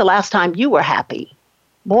question, when is the last time you were happy?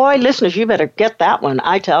 Boy, listeners, you better get that one,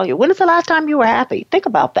 I tell you. When is the last time you were happy? Think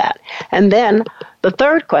about that. And then the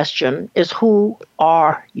third question is, who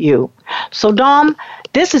are you? So, Dawn,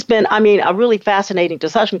 this has been, a really fascinating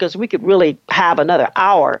discussion because we could really have another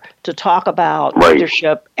hour to talk about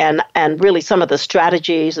leadership and really some of the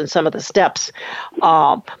strategies and some of the steps.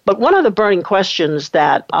 But one of the burning questions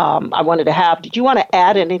that I wanted to have, did you want to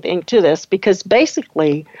add anything to this? Because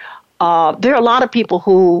basically, there are a lot of people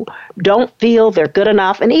who don't feel they're good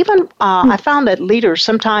enough. And even I found that leaders,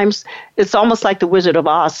 sometimes it's almost like the Wizard of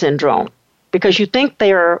Oz syndrome, because you think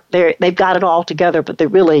they've got it all together, but they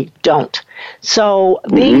really don't. So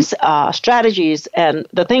these strategies and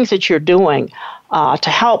the things that you're doing to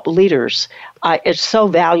help leaders, it's so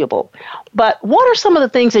valuable. But what are some of the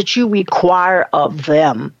things that you require of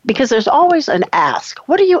them? Because there's always an ask.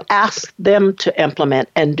 What do you ask them to implement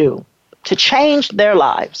and do to change their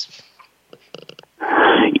lives?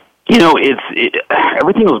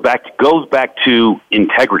 Everything goes back to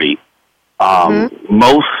integrity.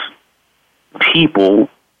 Most people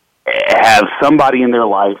have somebody in their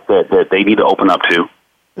life that they need to open up to.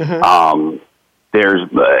 I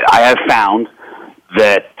have found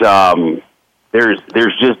that there's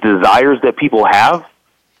just desires that people have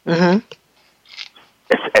Mm-hmm.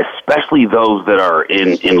 Especially those that are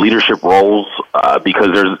in leadership roles, because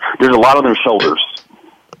there's a lot on their shoulders.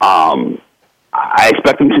 I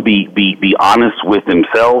expect them to be honest with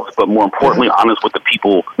themselves, but more importantly, honest with the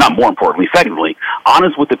people. Not more importantly, secondly,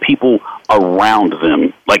 honest with the people around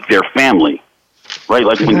them, like their family, right?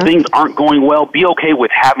 Like when things aren't going well, be okay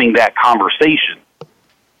with having that conversation.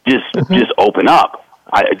 Just open up.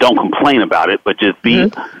 Don't complain about it, but just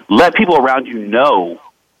let people around you know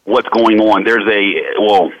what's going on. There's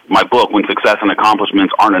my book, When Success and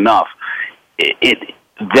Accomplishments Aren't Enough.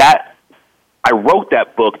 I wrote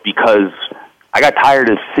that book because I got tired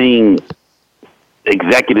of seeing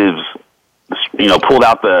executives, pulled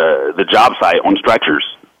out the job site on stretchers.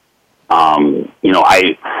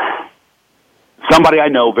 Somebody I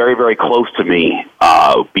know very, very close to me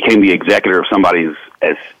became the executor of somebody's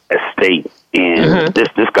estate, and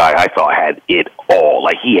this guy I thought had it all.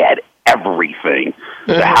 Like he had everything.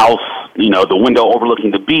 The house, the window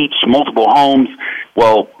overlooking the beach, multiple homes.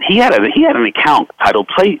 Well, he had an account titled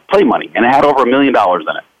Play Money, and it had over $1 million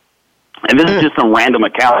in it. And this is just some random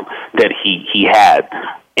account that he had,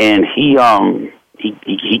 and he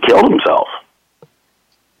killed himself.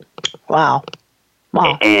 Wow.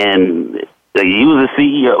 And he was a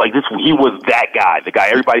CEO. Like this, he was that guy, the guy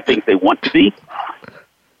everybody thinks they want to be.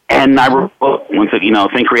 And I wrote,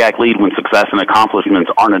 Think, React, Lead When Success and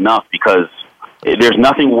Accomplishments Aren't Enough, because there's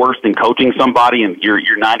nothing worse than coaching somebody and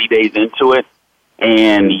you're 90 days into it,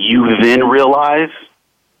 and you then realize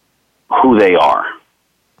who they are.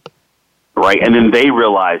 Right, and then they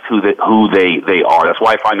realize who they are. That's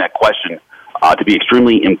why I find that question to be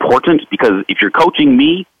extremely important. Because if you're coaching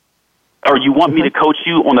me, or you want me to coach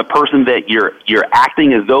you on the person that you're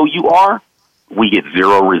acting as though you are, we get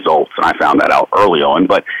zero results. And I found that out early on.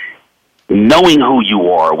 But knowing who you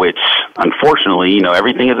are, which unfortunately,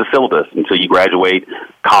 everything is a syllabus until you graduate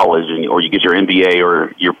college or you get your MBA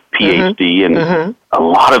or your PhD, and a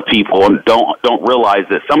lot of people don't realize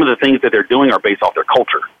that some of the things that they're doing are based off their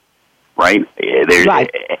culture. Right,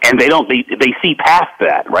 and they see past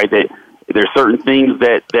that. Right, there's certain things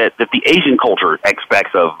that the Asian culture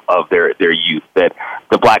expects of their youth that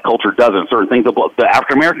the black culture doesn't. Certain things the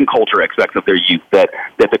African American culture expects of their youth that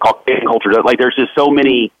the Caucasian culture does. Like there's just so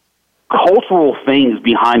many cultural things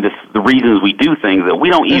behind the reasons we do things that we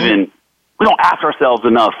don't ask ourselves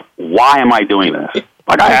enough. Why am I doing this?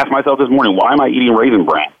 Like I asked myself this morning, why am I eating Raisin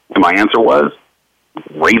Bran? And my answer was,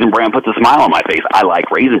 Raisin Bran puts a smile on my face. I like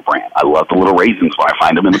Raisin Bran. I love the little raisins when I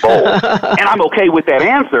find them in the bowl. And I'm okay with that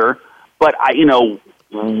answer, but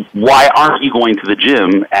why aren't you going to the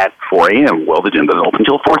gym at 4 a.m.? Well, the gym doesn't open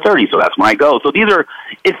until 4:30, so that's when I go. So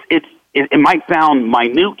it might sound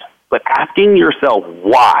minute, but asking yourself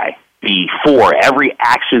why before every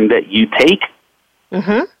action that you take,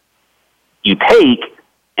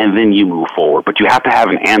 and then you move forward. But you have to have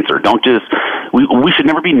an answer. Don't just, we should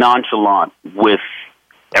never be nonchalant with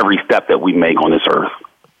every step that we make on this earth.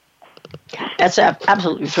 That's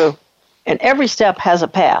absolutely true. And every step has a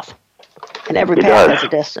path, and every path has a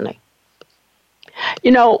destiny.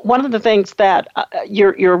 One of the things that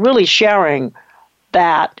you're really sharing,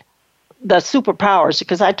 that the superpowers,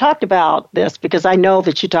 because I talked about this because I know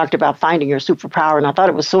that you talked about finding your superpower, and I thought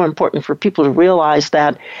it was so important for people to realize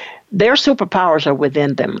that their superpowers are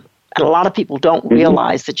within them. And a lot of people don't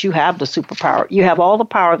realize that you have the superpower. You have all the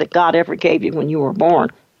power that God ever gave you when you were born.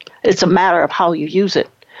 It's a matter of how you use it.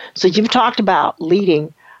 So you've talked about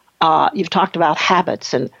leading. You've talked about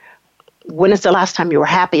habits, and when is the last time you were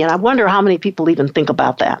happy? And I wonder how many people even think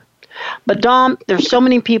about that. But Dom, there's so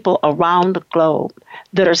many people around the globe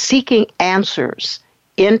that are seeking answers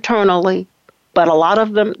internally, but a lot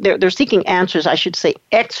of them, they're seeking answers, I should say,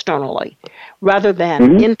 externally rather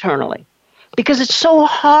than internally, because it's so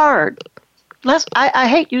hard. I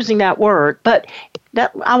hate using that word, but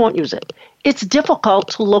I won't use it. It's difficult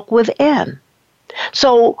to look within.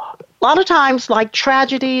 So a lot of times, like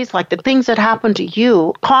tragedies, like the things that happened to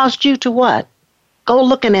you, caused you to what? Go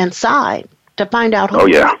looking inside to find out who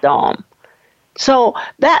is Dom. So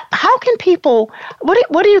how can people?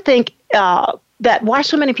 What do you think? That why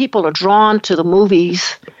so many people are drawn to the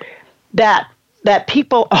movies that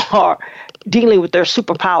people are dealing with their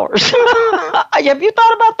superpowers? Have you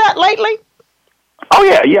thought about that lately? Oh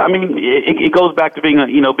yeah. I mean, it goes back to being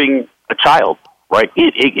a child, right?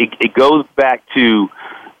 It goes back to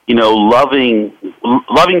loving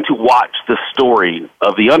to watch the story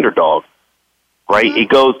of the underdog, right? It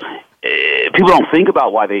goes. People don't think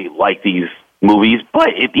about why they like these movies, but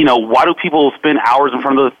why do people spend hours in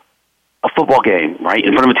front of a football game, right,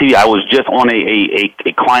 in front of a TV? I was just on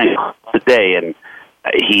a client today, and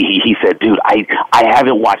he said, "Dude, I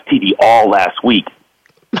haven't watched TV all last week."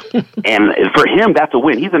 And for him, that's a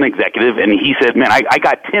win. He's an executive, and he said, man, I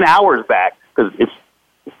got 10 hours back because it's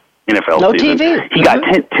NFL no season. TV. He got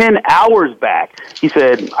 10 hours back. He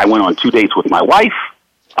said, I went on 2 dates with my wife,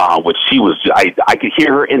 which she was, I could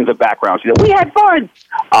hear her in the background. She said, we had fun.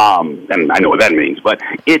 And I know what that means, but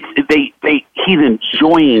he's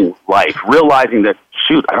enjoying life, realizing that,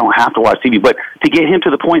 shoot, I don't have to watch TV. But to get him to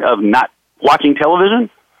the point of not watching television,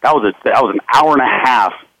 that was an hour and a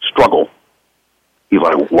half struggle. He's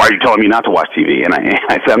like, why are you telling me not to watch TV? And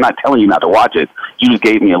I said, I'm not telling you not to watch it. You just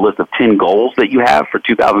gave me a list of 10 goals that you have for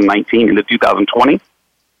 2019 into 2020.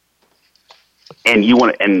 And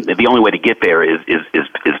the only way to get there is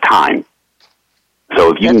time.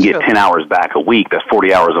 So if you can get 10 hours back a week, that's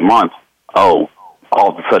 40 hours a month. Oh,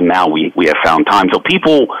 all of a sudden now we have found time. So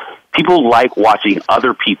people like watching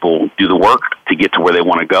other people do the work to get to where they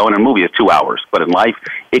want to go. And a movie is 2 hours, but in life,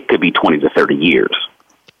 it could be 20 to 30 years.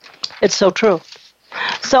 It's so true.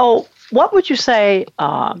 So what would you say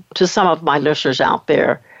to some of my listeners out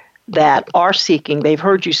there that are seeking? They've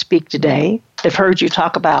heard you speak today. They've heard you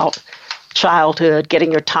talk about childhood, getting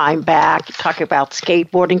your time back, talking about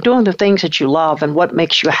skateboarding, doing the things that you love and what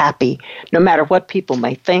makes you happy, no matter what people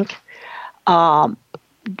may think.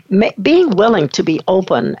 Being willing to be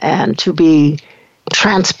open and to be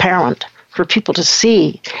transparent for people to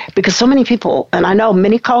see, because so many people, and I know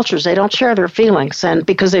many cultures, they don't share their feelings, and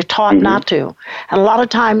because they're taught not to. And a lot of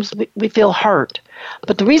times we feel hurt.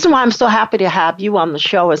 But the reason why I'm so happy to have you on the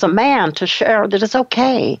show as a man to share that it's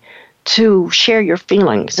okay to share your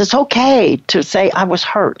feelings. It's okay to say, I was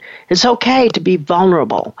hurt. It's okay to be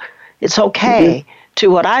vulnerable. It's okay to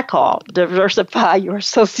what I call diversify your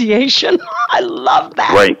association. I love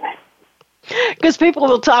that. Right. Because people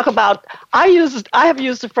will talk about, I have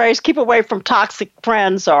used the phrase, keep away from toxic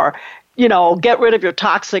friends, or, get rid of your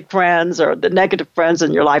toxic friends or the negative friends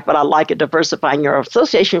in your life, but I like it, diversifying your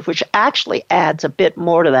association, which actually adds a bit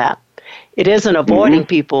more to that. It isn't avoiding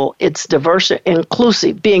people, it's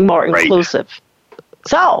inclusive, being more inclusive.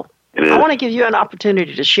 So, I want to give you an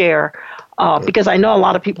opportunity to share, because I know a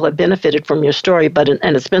lot of people have benefited from your story,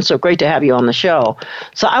 and it's been so great to have you on the show.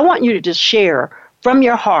 So I want you to just share from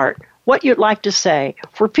your heart what you'd like to say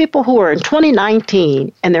for people who are in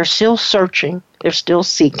 2019 and they're still searching, they're still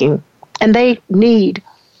seeking, and they need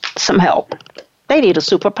some help. They need a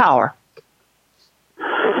superpower.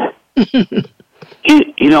 I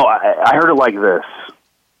heard it like this.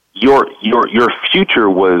 Your future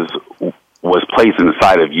was placed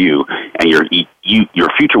inside of you, and your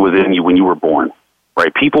future was in you when you were born.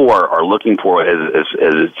 Right? People are looking for, as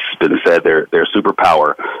it's been said, their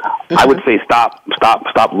superpower. I would say stop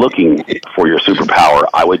looking for your superpower.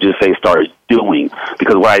 I would just say start doing,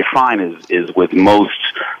 because what I find is with most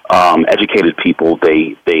educated people,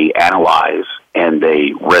 they analyze and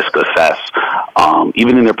they risk assess,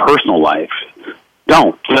 even in their personal life.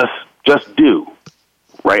 Don't just do.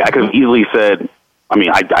 Right? I could have easily said,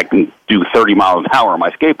 I can do 30 miles an hour on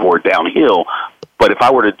my skateboard downhill, but if I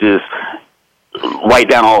were to just write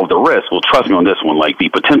down all of the risks, well, trust me on this one, like the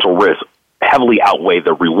potential risks heavily outweigh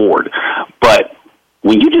the reward. But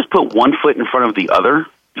when you just put one foot in front of the other,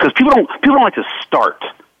 because people don't like to start,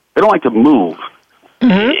 they don't like to move.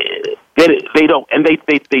 They don't, and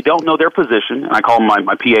they don't know their position. And I call them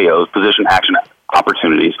my PAOs, position, action,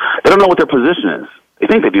 opportunities. They don't know what their position is. They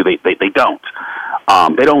think they do. They don't.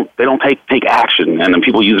 They don't take action. And then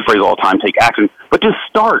people use the phrase all the time, take action. But just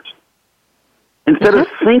start. Instead of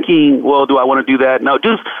thinking, well, do I want to do that? No,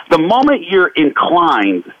 just the moment you're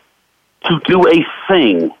inclined to do a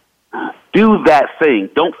thing, do that thing.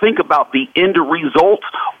 Don't think about the end result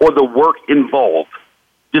or the work involved.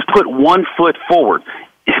 Just put one foot forward.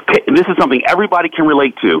 And this is something everybody can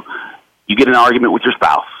relate to. You get in an argument with your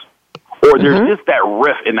spouse, or there's just that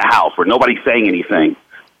rift in the house where nobody's saying anything.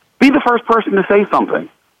 Be the first person to say something.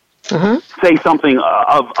 Say something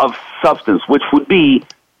of substance, which would be,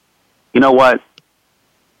 you know what?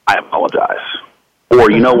 I apologize. Or,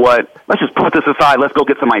 you know what? Let's just put this aside. Let's go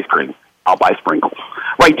get some ice cream. I'll buy sprinkles.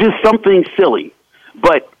 Right? Just something silly.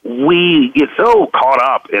 But we get so caught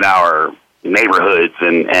up in our neighborhoods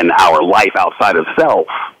and our life outside of self.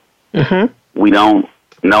 We don't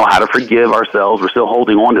know how to forgive ourselves. We're still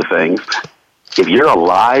holding on to things. If you're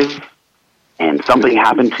alive and something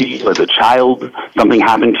happened to you as a child, something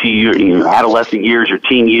happened to you in your adolescent years, your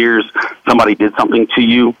teen years, somebody did something to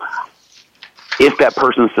you, if that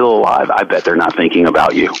person's still alive, I bet they're not thinking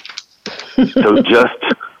about you. So just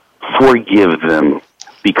forgive them,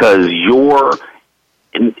 because your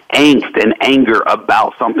angst and anger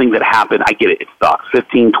about something that happened, I get it, it sucks,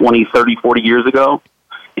 15, 20, 30, 40 years ago,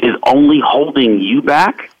 is only holding you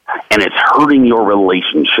back, and it's hurting your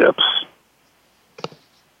relationships.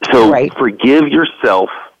 So forgive yourself,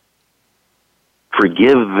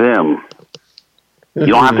 forgive them. You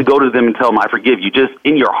don't have to go to them and tell them, I forgive you. Just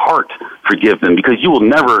in your heart, forgive them, because you will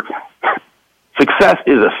never. Success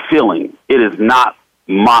is a feeling. It is not.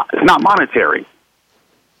 It's not monetary.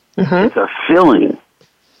 It's a feeling.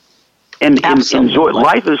 And enjoy.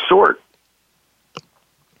 Life is short.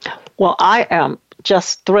 Well, I am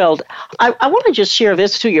just thrilled. I want to just share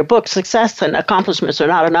this to your book, Success and Accomplishments Are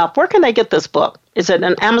Not Enough. Where can they get this book? Is it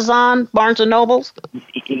on Amazon, Barnes & Nobles?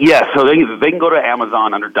 Yes, so they can go to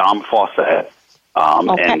Amazon under Dom Fawcett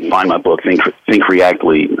and find my book, Think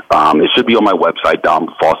Reactly. It should be on my website,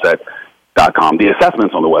 domfawcett.com. The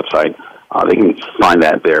assessment's on the website. They can find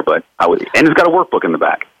that there, and it's got a workbook in the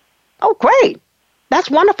back. Oh, great. That's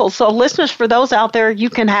wonderful. So listeners, for those out there, you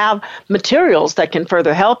can have materials that can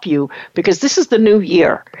further help you, because this is the new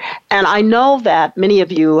year. And I know that many of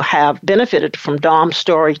you have benefited from Dom's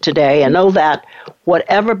story today, and know that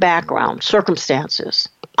whatever background, circumstances,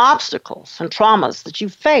 obstacles, and traumas that you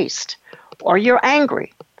faced, or you're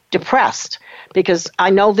angry, depressed, because I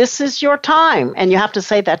know this is your time, and you have to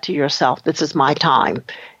say that to yourself, this is my time.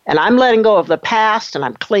 And I'm letting go of the past, and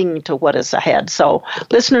I'm clinging to what is ahead. So,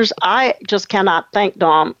 listeners, I just cannot thank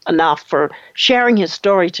Dom enough for sharing his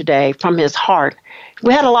story today from his heart. If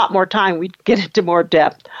we had a lot more time, we'd get into more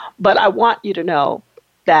depth. But I want you to know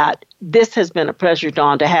that this has been a pleasure,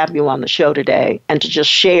 Don, to have you on the show today and to just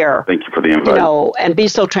share. Thank you for the invite. And be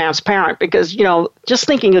so transparent, because, just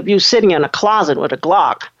thinking of you sitting in a closet with a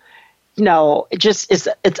Glock,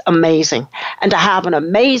 it's amazing. And to have an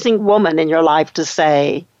amazing woman in your life to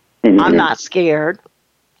say, I'm not scared,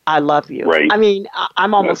 I love you. Right. I mean,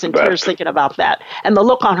 I'm almost in tears thinking about that. And the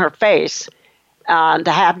look on her face, to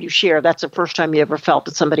have you share, that's the first time you ever felt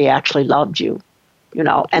that somebody actually loved you,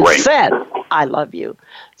 and said, I love you.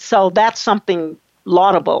 So that's something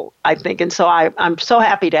laudable, I think. And so I'm so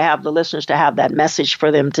happy to have the listeners to have that message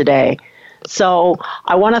for them today. So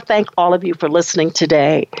I want to thank all of you for listening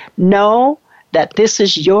today. Know that this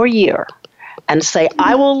is your year, and say,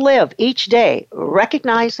 I will live each day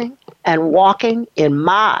recognizing and walking in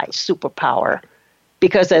my superpower,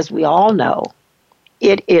 because as we all know,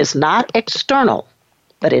 it is not external,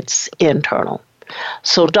 but it's internal.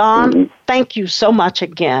 So, Don, thank you so much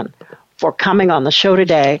again for coming on the show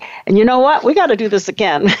today. And you know what? We got to do this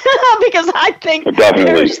again, because I think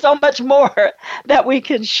there's so much more that we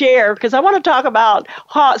can share, because I want to talk about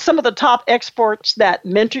some of the top experts that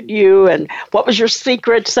mentored you and what was your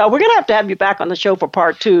secret. So we're going to have you back on the show for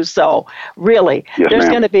part 2. So really, there's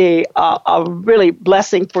going to be a really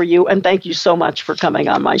blessing for you. And thank you so much for coming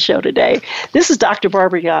on my show today. This is Dr.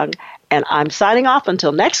 Barbara Young, and I'm signing off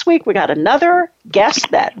until next week. We got another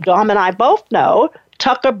guest that Dom and I both know,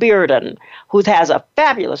 Tucker Bearden, who has a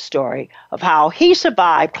fabulous story of how he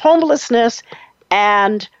survived homelessness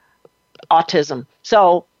and autism.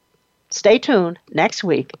 So stay tuned next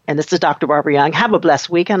week. And this is Dr. Barbara Young. Have a blessed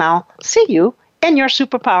week, and I'll see you in your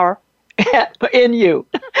superpower in you.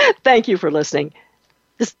 Thank you for listening.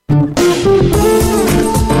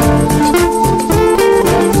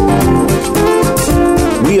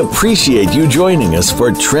 We appreciate you joining us for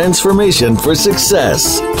Transformation for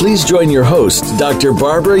Success. Please join your host, Dr.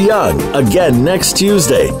 Barbara Young, again next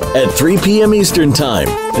Tuesday at 3 p.m. Eastern Time.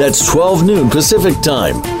 That's 12 noon Pacific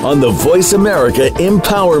Time on the Voice America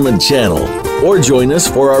Empowerment Channel. Or join us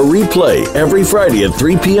for our replay every Friday at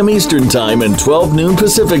 3 p.m. Eastern Time and 12 noon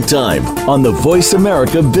Pacific Time on the Voice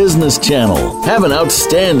America Business Channel. Have an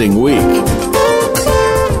outstanding week.